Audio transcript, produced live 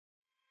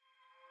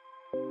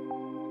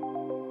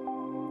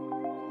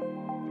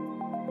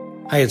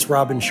Hi, it's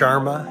Robin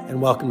Sharma, and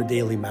welcome to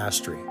Daily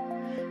Mastery.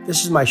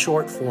 This is my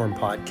short form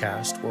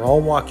podcast where I'll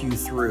walk you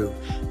through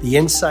the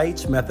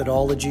insights,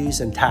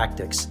 methodologies, and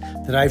tactics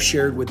that I've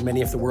shared with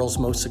many of the world's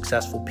most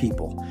successful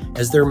people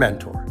as their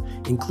mentor,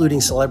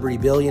 including celebrity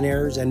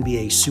billionaires,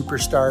 NBA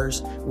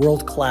superstars,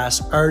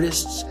 world-class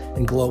artists,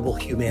 and global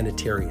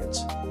humanitarians.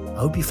 I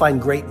hope you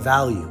find great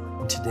value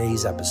in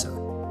today's episode.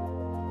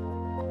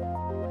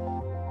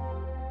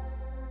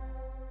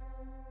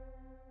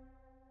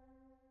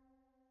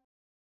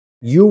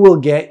 You will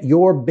get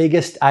your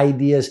biggest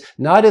ideas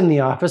not in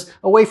the office,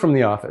 away from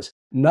the office,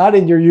 not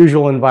in your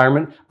usual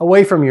environment,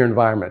 away from your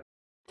environment.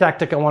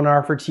 Tactic I want to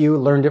offer to you,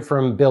 learned it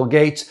from Bill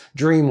Gates,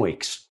 Dream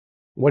Weeks.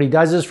 What he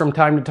does is from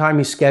time to time,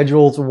 he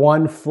schedules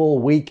one full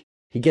week.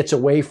 He gets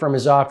away from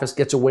his office,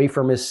 gets away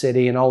from his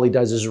city, and all he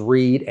does is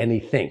read and he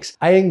thinks.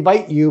 I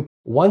invite you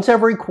once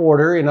every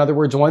quarter, in other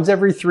words, once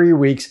every 3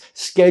 weeks,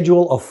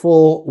 schedule a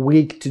full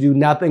week to do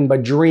nothing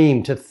but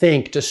dream, to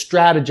think, to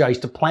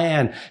strategize, to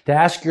plan, to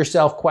ask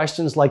yourself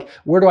questions like,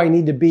 where do I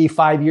need to be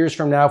 5 years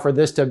from now for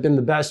this to have been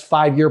the best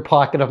 5-year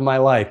pocket of my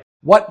life?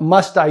 What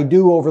must I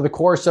do over the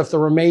course of the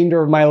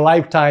remainder of my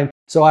lifetime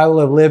so I will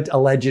have lived a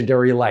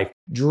legendary life?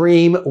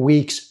 Dream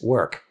Weeks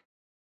work.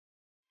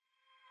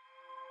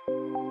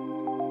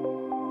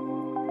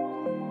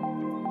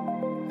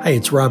 Hi,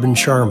 it's Robin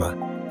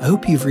Sharma. I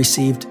hope you've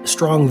received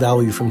strong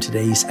value from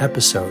today's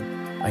episode.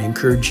 I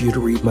encourage you to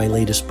read my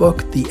latest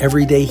book, The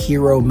Everyday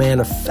Hero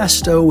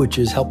Manifesto, which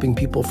is helping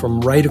people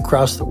from right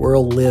across the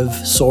world live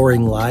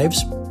soaring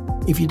lives.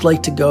 If you'd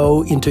like to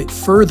go into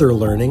further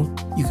learning,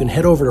 you can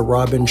head over to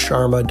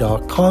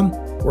robinsharma.com,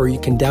 where you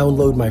can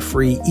download my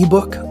free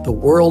ebook, The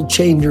World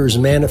Changers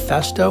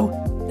Manifesto.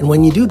 And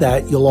when you do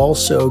that, you'll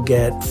also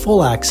get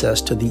full access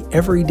to the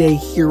Everyday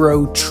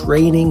Hero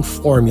Training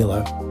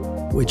Formula,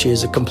 which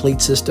is a complete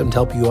system to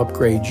help you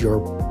upgrade your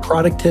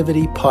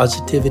productivity,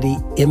 positivity,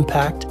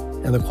 impact,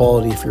 and the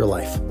quality of your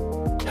life.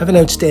 Have an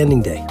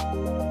outstanding day.